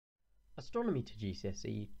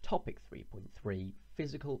Astronomy2GCSE Topic 3.3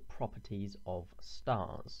 Physical Properties of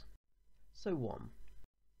Stars. So 1.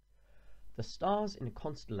 The stars in a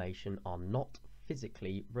constellation are not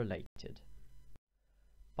physically related.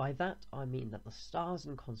 By that I mean that the stars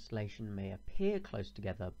in a constellation may appear close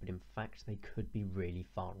together, but in fact they could be really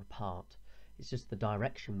far apart. It's just the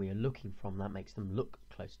direction we are looking from that makes them look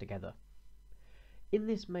close together. In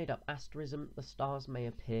this made-up asterism, the stars may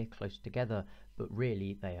appear close together, but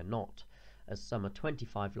really they are not, as some are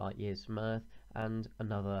 25 light-years from Earth and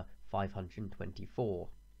another 524.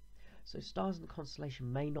 So stars in the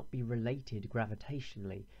constellation may not be related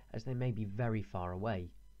gravitationally, as they may be very far away.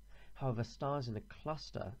 However, stars in a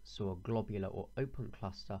cluster, so a globular or open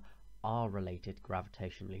cluster, are related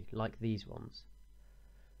gravitationally, like these ones.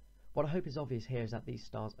 What I hope is obvious here is that these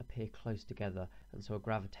stars appear close together and so are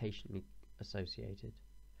gravitationally associated.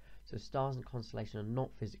 So stars in a constellation are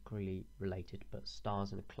not physically related, but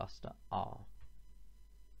stars in a cluster are.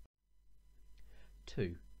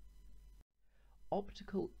 2.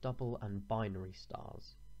 Optical double and binary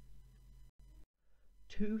stars.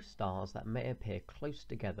 Two stars that may appear close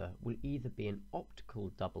together will either be an optical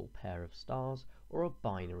double pair of stars or a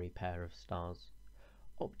binary pair of stars.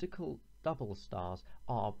 Optical double stars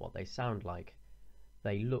are what they sound like.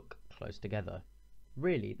 They look close together.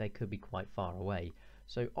 Really, they could be quite far away,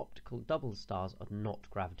 so optical double stars are not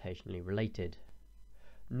gravitationally related,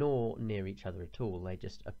 nor near each other at all, they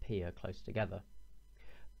just appear close together.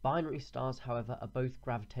 Binary stars, however, are both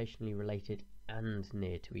gravitationally related and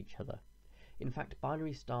near to each other. In fact,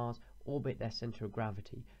 binary stars orbit their centre of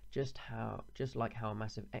gravity, just like how a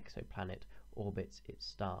massive exoplanet orbits its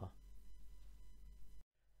star.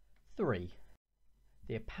 3.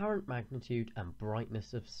 The apparent magnitude and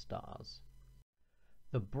brightness of stars.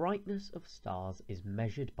 The brightness of stars is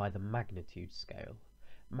measured by the magnitude scale.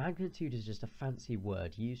 Magnitude is just a fancy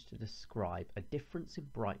word used to describe a difference in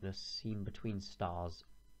brightness seen between stars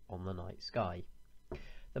on the night sky.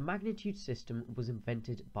 The magnitude system was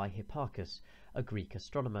invented by Hipparchus, a Greek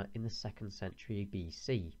astronomer in the 2nd century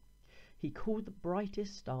BC. He called the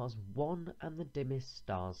brightest stars 1 and the dimmest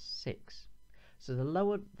stars 6. So the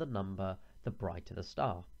lower the number, the brighter the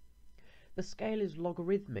star. The scale is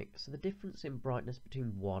logarithmic, so the difference in brightness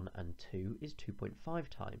between 1 and 2 is 2.5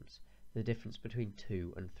 times. The difference between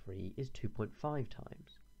 2 and 3 is 2.5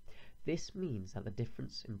 times. This means that the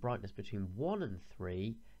difference in brightness between 1 and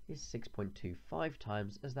 3 is 6.25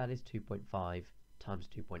 times, as that is 2.5 times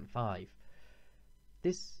 2.5.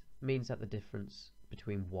 This means that the difference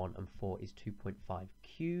between 1 and 4 is 2.5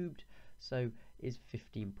 cubed, so is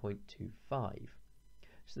 15.25.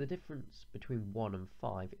 So the difference between 1 and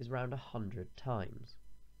 5 is around 100 times.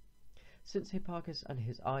 Since Hipparchus and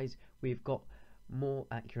his eyes, we've got more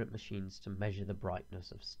accurate machines to measure the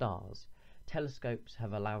brightness of stars. Telescopes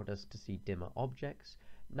have allowed us to see dimmer objects.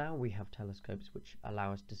 Now we have telescopes which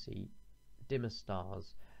allow us to see dimmer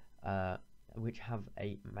stars which have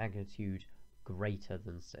a magnitude greater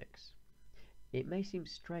than 6. It may seem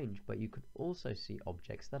strange, but you could also see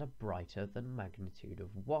objects that are brighter than a magnitude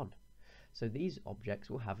of 1. So these objects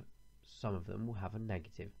will have, some of them will have a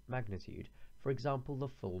negative magnitude. For example, the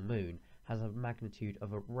full moon has a magnitude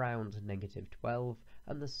of around -12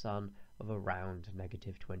 and the sun of around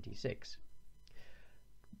 -26.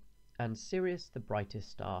 And Sirius, the brightest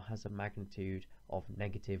star, has a magnitude of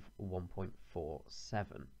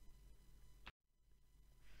 -1.47.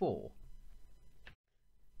 4.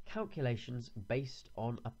 Calculations based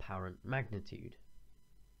on apparent magnitude.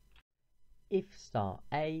 If star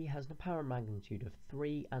A has an apparent magnitude of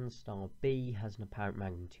 3 and star B has an apparent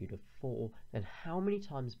magnitude of 4, then how many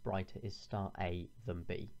times brighter is star A than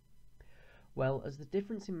B? Well, as the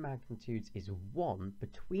difference in magnitudes is 1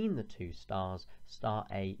 between the two stars, star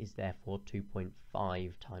A is therefore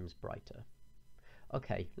 2.5 times brighter.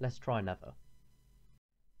 Okay, let's try another.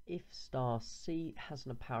 If star C has an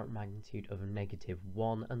apparent magnitude of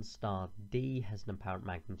 -1 and star D has an apparent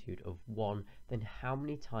magnitude of 1, then how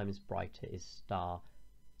many times brighter is star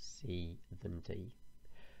C than D?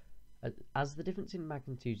 As the difference in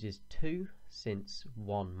magnitudes is 2, since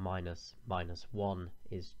 1 minus 1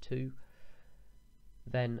 is 2,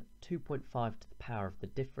 then 2.5 to the power of the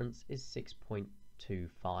difference is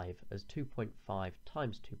 6.25, as 2.5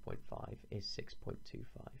 times 2.5 is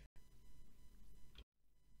 6.25.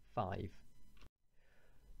 5.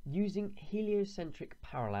 Using heliocentric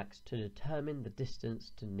parallax to determine the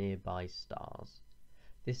distance to nearby stars.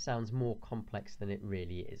 This sounds more complex than it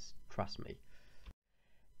really is, trust me.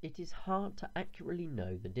 It is hard to accurately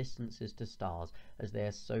know the distances to stars as they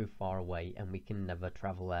are so far away and we can never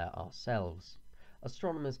travel there ourselves.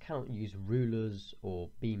 Astronomers cannot use rulers or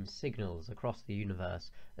beam signals across the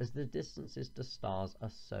universe as the distances to stars are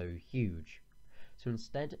so huge. So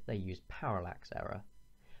instead they use parallax error.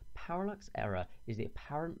 Parallax error is the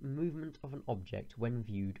apparent movement of an object when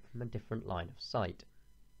viewed from a different line of sight.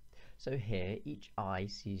 So here each eye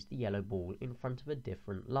sees the yellow ball in front of a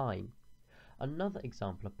different line. Another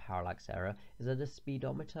example of parallax error is that a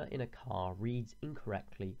speedometer in a car reads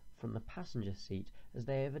incorrectly from the passenger seat as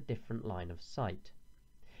they have a different line of sight.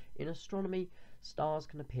 In astronomy, stars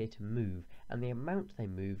can appear to move, and the amount they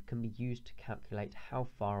move can be used to calculate how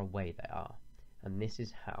far away they are, and this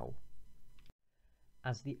is how.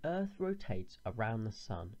 As the Earth rotates around the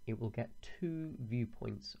Sun, it will get two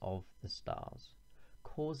viewpoints of the stars,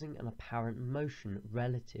 causing an apparent motion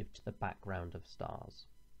relative to the background of stars.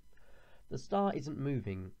 The star isn't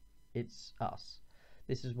moving, it's us.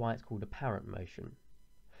 This is why it's called apparent motion.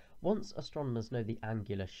 Once astronomers know the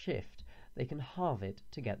angular shift, they can halve it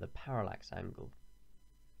to get the parallax angle.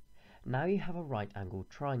 Now you have a right-angled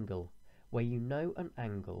triangle, where you know an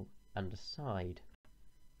angle and a side.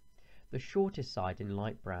 The shortest side in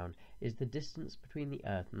light brown is the distance between the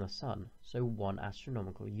Earth and the Sun, so 1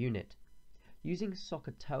 astronomical unit. Using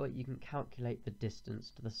SOHCAHTOA you can calculate the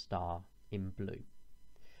distance to the star in blue.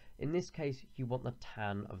 In this case, you want the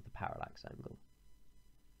tan of the parallax angle.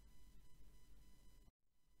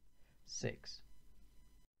 6.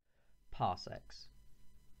 Parsecs.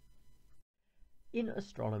 In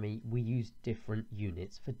astronomy, we use different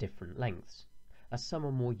units for different lengths, as some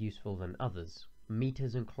are more useful than others.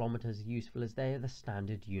 Meters and kilometers are useful as they are the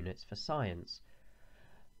standard units for science.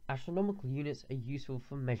 Astronomical units are useful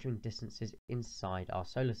for measuring distances inside our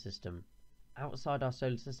solar system. Outside our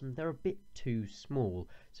solar system, they're a bit too small,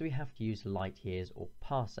 so we have to use light years or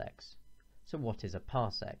parsecs. So what is a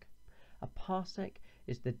parsec? A parsec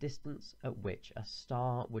is the distance at which a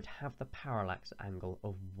star would have the parallax angle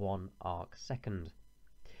of 1 arcsecond.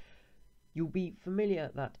 You'll be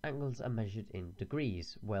familiar that angles are measured in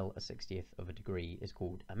degrees. Well, a 60th of a degree is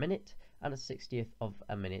called a minute, and a 60th of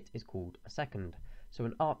a minute is called a second. So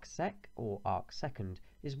an arcsec, or arcsecond,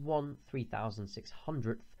 is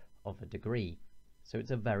 1/3600th of a degree, so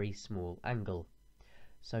it's a very small angle.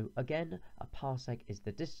 So again, a parsec is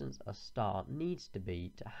the distance a star needs to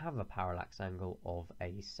be to have a parallax angle of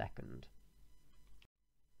a second.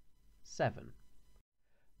 7.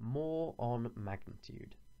 More on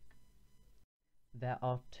magnitude. There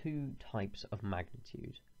are two types of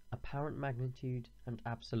magnitude, apparent magnitude and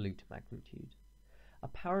absolute magnitude.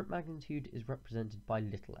 Apparent magnitude is represented by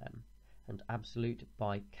little m, and absolute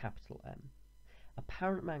by capital M.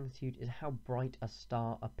 Apparent magnitude is how bright a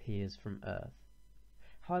star appears from Earth.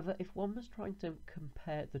 However, if one was trying to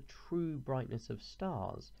compare the true brightness of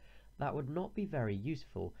stars, that would not be very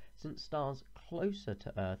useful, since stars closer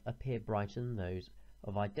to Earth appear brighter than those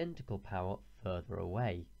of identical power further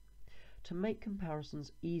away. To make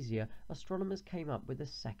comparisons easier, astronomers came up with a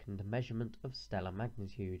second measurement of stellar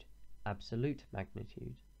magnitude, absolute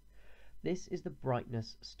magnitude. This is the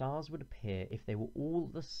brightness stars would appear if they were all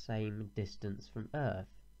the same distance from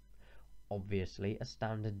Earth. Obviously, a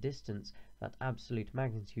standard distance that absolute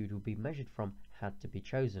magnitude would be measured from had to be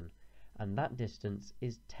chosen, and that distance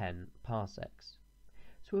is 10 parsecs.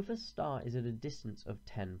 So if a star is at a distance of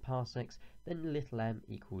 10 parsecs, then little m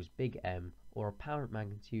equals big M, or apparent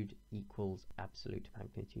magnitude equals absolute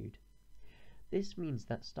magnitude. This means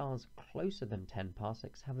that stars closer than 10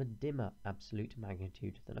 parsecs have a dimmer absolute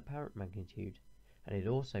magnitude than apparent magnitude, and it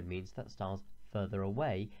also means that stars further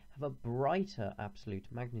away have a brighter absolute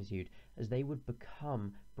magnitude, as they would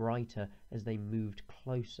become brighter as they moved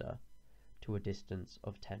closer to a distance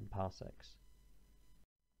of 10 parsecs.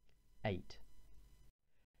 8.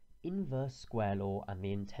 Inverse square law and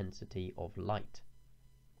the intensity of light.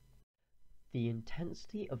 The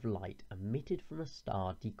intensity of light emitted from a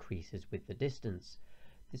star decreases with the distance.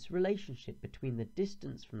 This relationship between the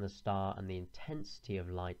distance from the star and the intensity of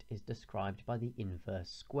light is described by the inverse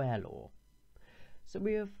square law. So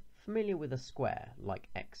we are familiar with a square, like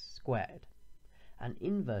x squared. An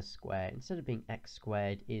inverse square, instead of being x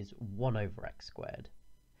squared, is 1 over x squared.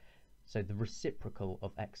 So the reciprocal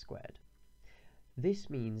of x squared. This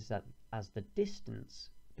means that as the distance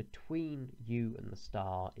between you and the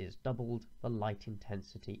star is doubled, the light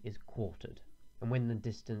intensity is quartered. And when the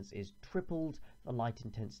distance is tripled, the light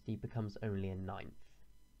intensity becomes only a ninth.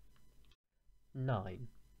 9.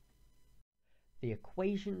 The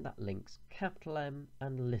equation that links capital M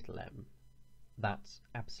and little m. That's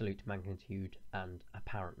absolute magnitude and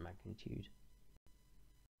apparent magnitude.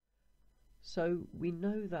 So we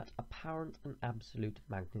know that apparent and absolute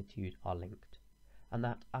magnitude are linked, and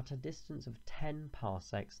that at a distance of 10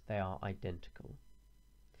 parsecs they are identical.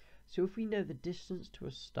 So if we know the distance to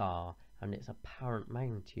a star and its apparent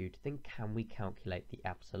magnitude, then can we calculate the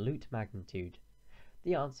absolute magnitude?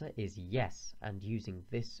 The answer is yes, and using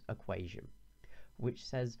this equation, which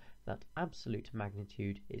says that absolute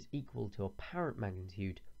magnitude is equal to apparent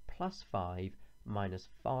magnitude plus 5 minus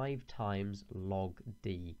 5 times log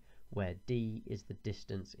d, where d is the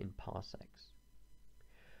distance in parsecs.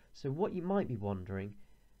 So what you might be wondering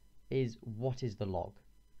is, what is the log?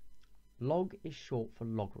 Log is short for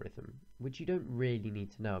logarithm, which you don't really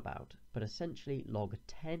need to know about, but essentially log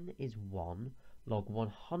 10 is 1, log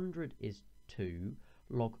 100 is 2,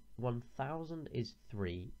 log 1000 is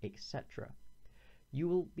 3, etc. You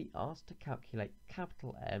will be asked to calculate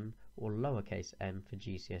capital M or lowercase m for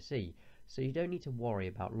GCSE, so you don't need to worry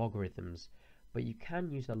about logarithms, but you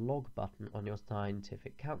can use the log button on your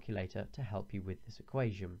scientific calculator to help you with this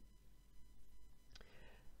equation.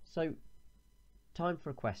 So, time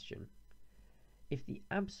for a question. If the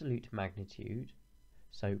absolute magnitude,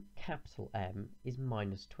 so capital M, is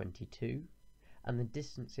minus 22, and the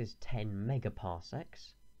distance is 10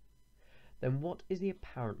 megaparsecs, then what is the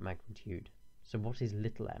apparent magnitude? So what is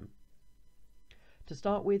little m? To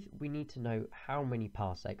start with, we need to know how many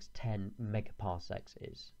parsecs 10 megaparsecs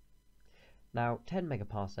is. Now, 10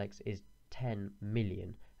 megaparsecs is 10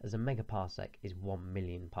 million, as a megaparsec is 1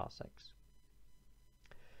 million parsecs.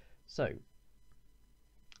 So,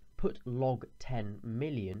 put log 10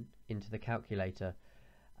 million into the calculator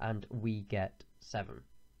and we get 7.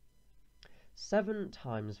 7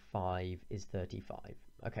 times 5 is 35.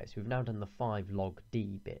 Okay, so we've now done the 5 log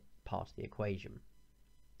d bit part of the equation.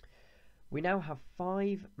 We now have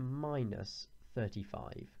 5 minus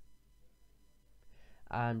 35,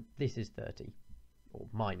 and this is 30, or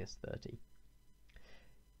minus 30.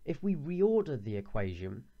 If we reorder the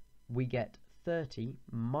equation, we get 30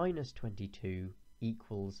 minus 22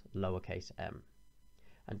 equals lowercase m,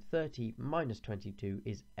 and 30 minus 22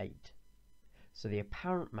 is 8. So the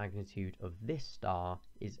apparent magnitude of this star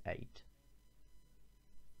is 8.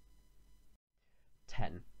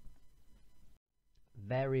 10.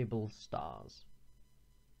 Variable stars.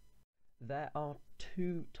 There are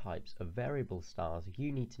two types of variable stars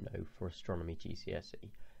you need to know for astronomy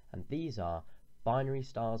GCSE, and these are binary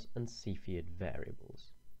stars and Cepheid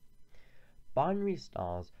variables. Binary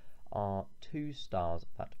stars are two stars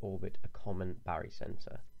that orbit a common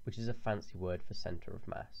barycenter, which is a fancy word for centre of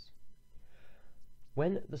mass.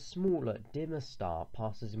 When the smaller, dimmer star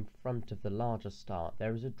passes in front of the larger star,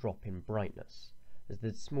 there is a drop in brightness, as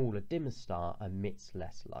the smaller, dimmer star emits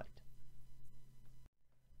less light.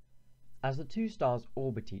 As the two stars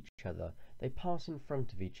orbit each other, they pass in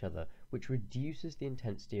front of each other, which reduces the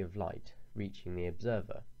intensity of light reaching the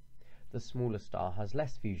observer. The smaller star has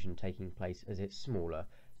less fusion taking place as it's smaller,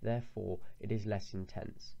 therefore it is less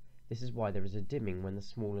intense. This is why there is a dimming when the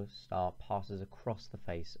smaller star passes across the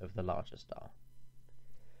face of the larger star.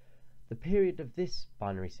 The period of this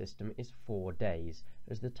binary system is 4 days,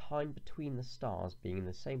 as the time between the stars being in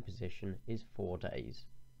the same position is 4 days.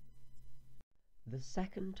 The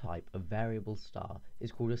second type of variable star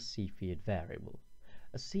is called a Cepheid variable.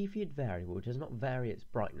 A Cepheid variable does not vary its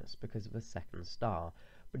brightness because of a second star,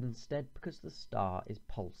 but instead because the star is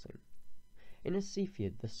pulsing. In a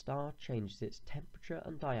Cepheid, the star changes its temperature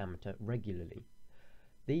and diameter regularly.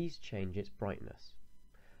 These change its brightness.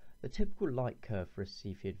 The typical light curve for a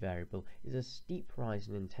Cepheid variable is a steep rise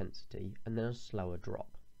in intensity and then a slower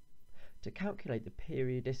drop. To calculate the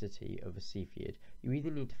periodicity of a Cepheid, you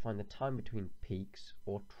either need to find the time between peaks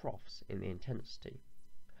or troughs in the intensity.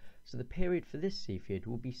 So the period for this Cepheid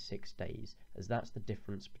will be 6 days, as that's the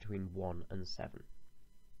difference between 1 and 7.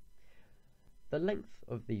 The length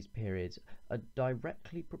of these periods are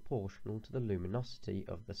directly proportional to the luminosity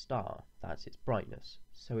of the star, that's its brightness,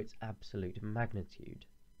 so its absolute magnitude,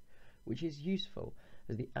 which is useful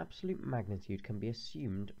as the absolute magnitude can be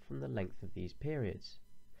assumed from the length of these periods.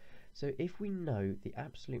 So if we know the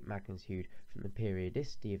absolute magnitude from the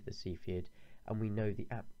periodicity of the Cepheid, and we know the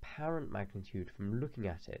apparent magnitude from looking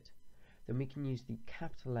at it, then we can use the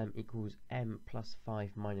capital M equals m plus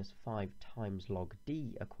 5 minus 5 times log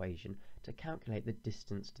d equation to calculate the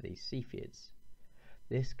distance to these Cepheids.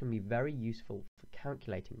 This can be very useful for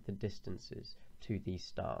calculating the distances to these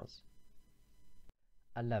stars.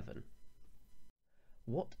 11.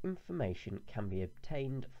 What information can be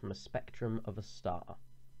obtained from a spectrum of a star?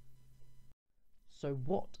 So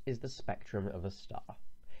what is the spectrum of a star?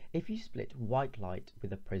 If you split white light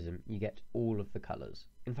with a prism, you get all of the colours.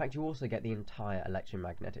 In fact, you also get the entire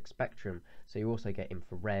electromagnetic spectrum, so you also get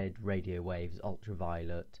infrared, radio waves,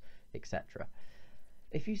 ultraviolet, etc.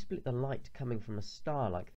 If you split the light coming from a star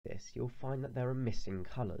like this, you'll find that there are missing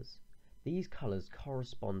colours. These colours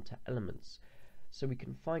correspond to elements, so we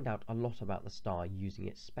can find out a lot about the star using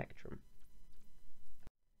its spectrum.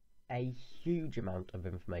 A huge amount of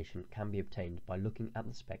information can be obtained by looking at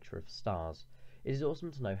the spectra of stars. It is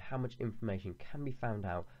awesome to know how much information can be found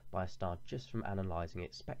out by a star just from analysing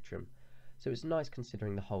its spectrum. So it's nice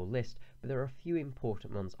considering the whole list, but there are a few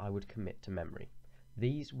important ones I would commit to memory.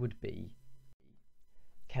 These would be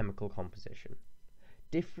chemical composition.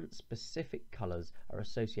 Different specific colours are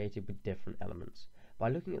associated with different elements. By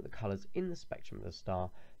looking at the colours in the spectrum of the star,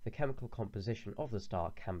 the chemical composition of the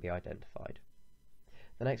star can be identified.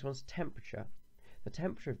 The next one's temperature. The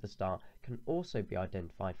temperature of the star can also be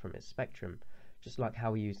identified from its spectrum, just like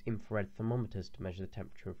how we use infrared thermometers to measure the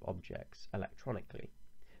temperature of objects electronically.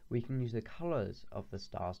 We can use the colours of the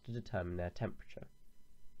stars to determine their temperature.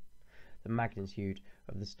 The magnitude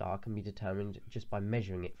of the star can be determined just by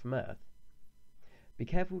measuring it from Earth. Be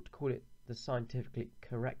careful to call it the scientifically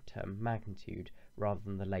correct term magnitude rather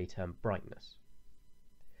than the lay term brightness.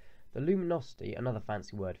 The luminosity, another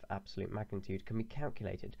fancy word for absolute magnitude, can be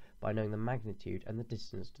calculated by knowing the magnitude and the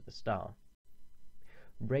distance to the star.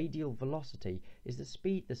 Radial velocity is the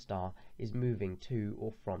speed the star is moving to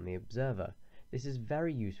or from the observer. This is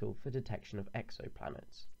very useful for detection of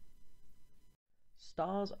exoplanets.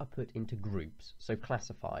 Stars are put into groups, so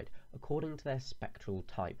classified, according to their spectral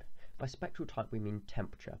type. By spectral type we mean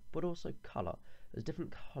temperature, but also colour, as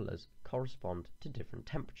different colours correspond to different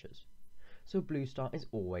temperatures. So a blue star is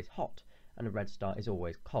always hot, and a red star is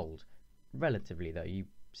always cold. Relatively though, you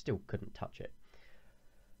still couldn't touch it.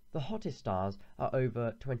 The hottest stars are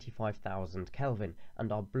over 25,000 Kelvin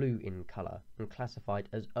and are blue in colour and classified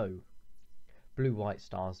as O. Blue-white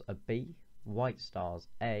stars are B, white stars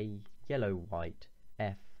A, yellow-white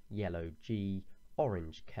F, yellow G,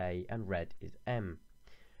 orange K, and red is M.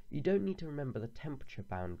 You don't need to remember the temperature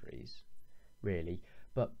boundaries, really,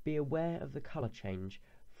 but be aware of the colour change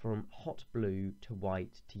from hot blue to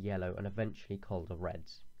white to yellow and eventually colder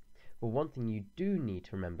reds. Well, one thing you do need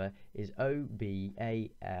to remember is O, B, A,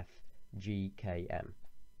 F, G, K, M.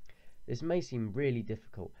 This may seem really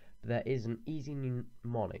difficult, but there is an easy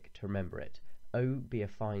mnemonic to remember it. O, be a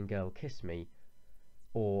fine girl, kiss me,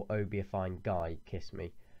 or O, be a fine guy, kiss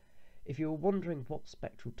me. If you're wondering what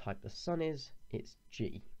spectral type the Sun is, it's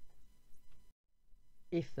G.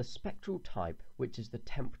 If the spectral type, which is the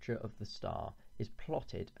temperature of the star, is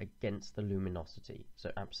plotted against the luminosity,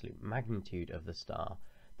 so absolute magnitude of the star,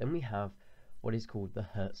 then we have what is called the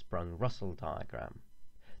Hertzsprung-Russell diagram.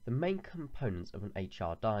 The main components of an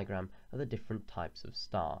HR diagram are the different types of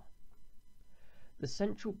star. The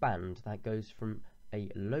central band that goes from a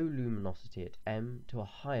low luminosity at M to a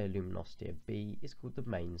higher luminosity at B is called the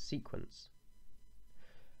main sequence.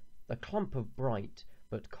 The clump of bright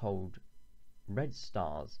but cold red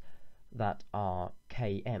stars that are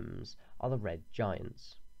KMs are the red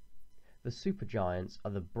giants. The supergiants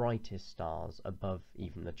are the brightest stars above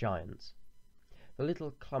even the giants. The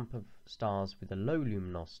little clump of stars with a low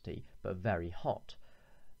luminosity but very hot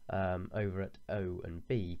over at O and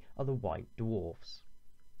B are the white dwarfs.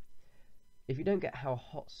 If you don't get how a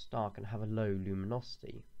hot star can have a low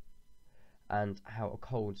luminosity and how a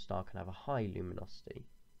cold star can have a high luminosity,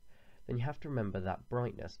 then you have to remember that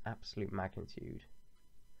brightness, absolute magnitude,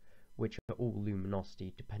 which are all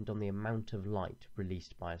luminosity, depend on the amount of light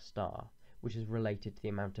released by a star, which is related to the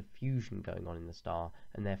amount of fusion going on in the star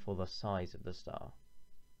and therefore the size of the star.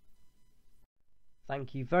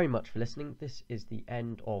 Thank you very much for listening. This is the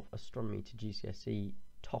end of Astronomy to GCSE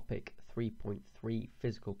topic 3.3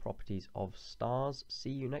 Physical Properties of Stars.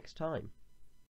 See you next time.